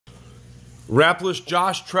Wrapless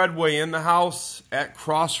Josh Treadway in the house at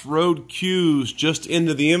Crossroad Cues, just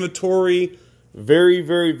into the inventory. Very,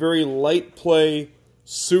 very, very light play,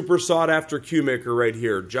 super sought after cue maker right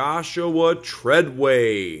here. Joshua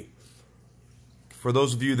Treadway. For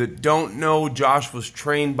those of you that don't know, Josh was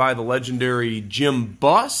trained by the legendary Jim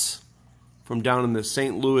Buss from down in the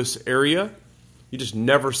St. Louis area. You just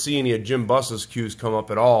never see any of Jim Buss's cues come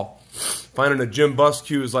up at all. Finding a Jim Buss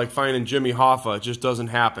cue is like finding Jimmy Hoffa. It just doesn't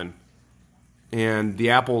happen. And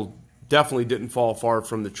the apple definitely didn't fall far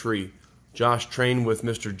from the tree. Josh trained with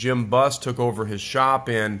Mr. Jim Buss, took over his shop,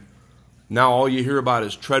 and now all you hear about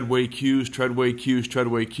is Treadway cues, Treadway cues,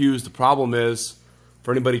 Treadway cues. The problem is,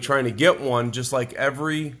 for anybody trying to get one, just like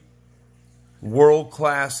every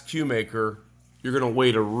world-class cue maker, you're going to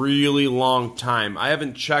wait a really long time. I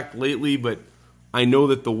haven't checked lately, but I know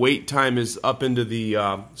that the wait time is up into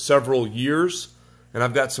the several years. And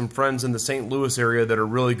I've got some friends in the St. Louis area that are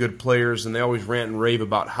really good players, and they always rant and rave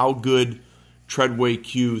about how good Treadway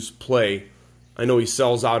cues play. I know he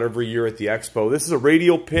sells out every year at the expo. This is a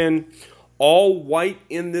Radial Pin. All white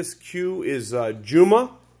in this cue is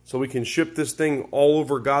Juma, so we can ship this thing all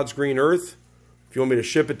over God's green earth. If you want me to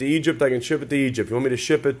ship it to Egypt, I can ship it to Egypt. If you want me to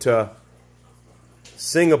ship it to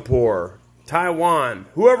Singapore, Taiwan,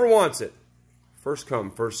 whoever wants it. First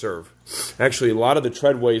come, first serve. Actually, a lot of the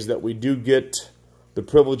Treadways that we do get the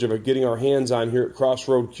privilege of getting our hands on here at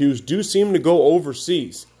Crossroad Cues do seem to go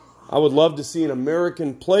overseas. I would love to see an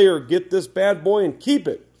American player get this bad boy and keep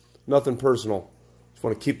it. Nothing personal. Just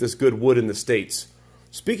want to keep this good wood in the States.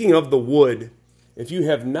 Speaking of the wood, if you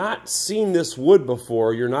have not seen this wood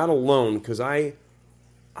before, you're not alone, because I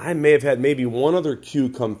may have had maybe one other cue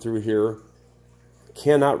come through here.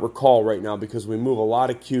 Cannot recall right now because we move a lot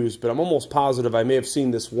of cues, but I'm almost positive I may have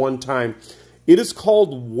seen this one time. It is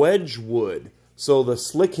called Wedgewood. So the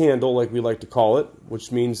slick handle, like we like to call it,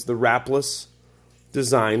 which means the wrapless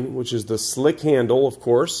design, which is the slick handle, of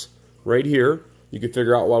course, right here. You can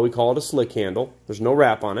figure out why we call it a slick handle. There's no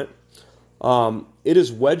wrap on it. It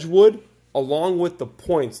is Wedgewood along with the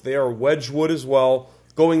points. They are Wedgewood as well,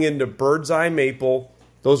 going into Birdseye Maple.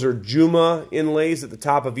 Those are Juma inlays at the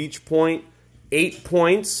top of each point. 8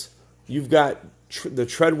 points. You've got the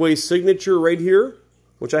Treadway signature right here,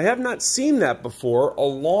 which I have not seen that before,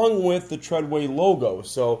 along with the Treadway logo.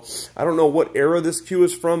 So I don't know what era this cue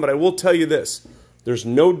is from, but I will tell you this. There's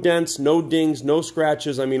no dents, no dings, no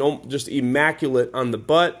scratches. I mean, just immaculate on the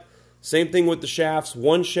butt. Same thing with the shafts.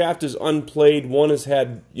 One shaft is unplayed. One has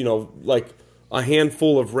had, you know, like a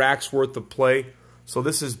handful of racks worth of play. So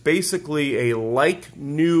this is basically a like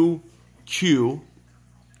new cue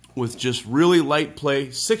with just really light play.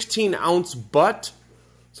 16-ounce butt,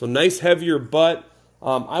 so nice heavier butt.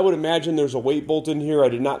 I would imagine there's a weight bolt in here. I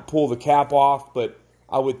did not pull the cap off, but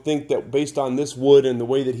I would think that based on this wood and the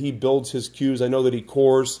way that he builds his cues, I know that he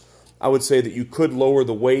cores, I would say that you could lower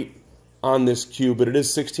the weight on this cue, but it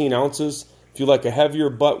is 16 ounces. If you like a heavier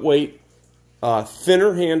butt weight,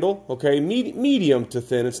 thinner handle, okay, medium to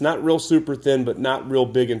thin. It's not real super thin, but not real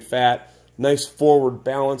big and fat. Nice forward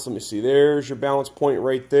balance. Let me see. There's your balance point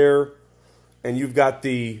right there. And you've got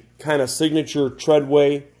the kind of signature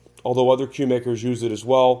Treadway, although other cue makers use it as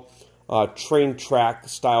well, train track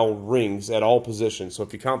style rings at all positions. So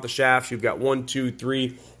if you count the shafts, you've got 1, 2,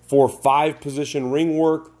 3, 4, 5 position ring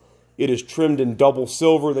work. It is trimmed in double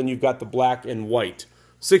silver. Then you've got the black and white.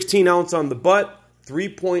 16 ounce on the butt,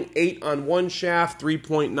 3.8 on one shaft,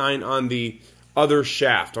 3.9 on the other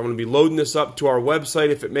shaft. I'm going to be loading this up to our website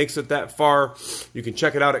if it makes it that far. You can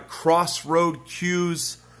check it out at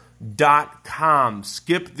crossroadcues.com.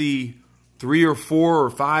 Skip the 3 or 4 or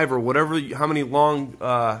 5 or whatever, how many long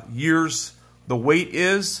years the wait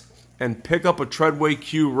is, and pick up a Treadway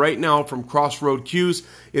cue right now from Crossroad Cues.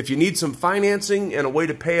 If you need some financing and a way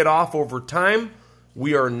to pay it off over time,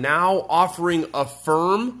 we are now offering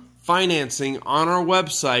Affirm financing on our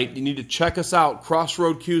website. You need to check us out,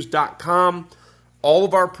 crossroadcues.com. All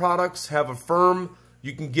of our products have Affirm.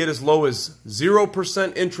 You can get as low as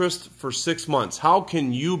 0% interest for 6 months. How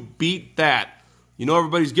can you beat that? You know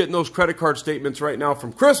everybody's getting those credit card statements right now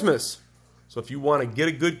from Christmas. So if you want to get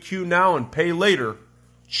a good cue now and pay later,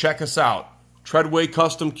 check us out. Treadway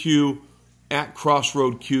Custom Cue at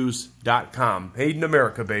crossroadcues.com. Made in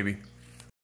America, baby.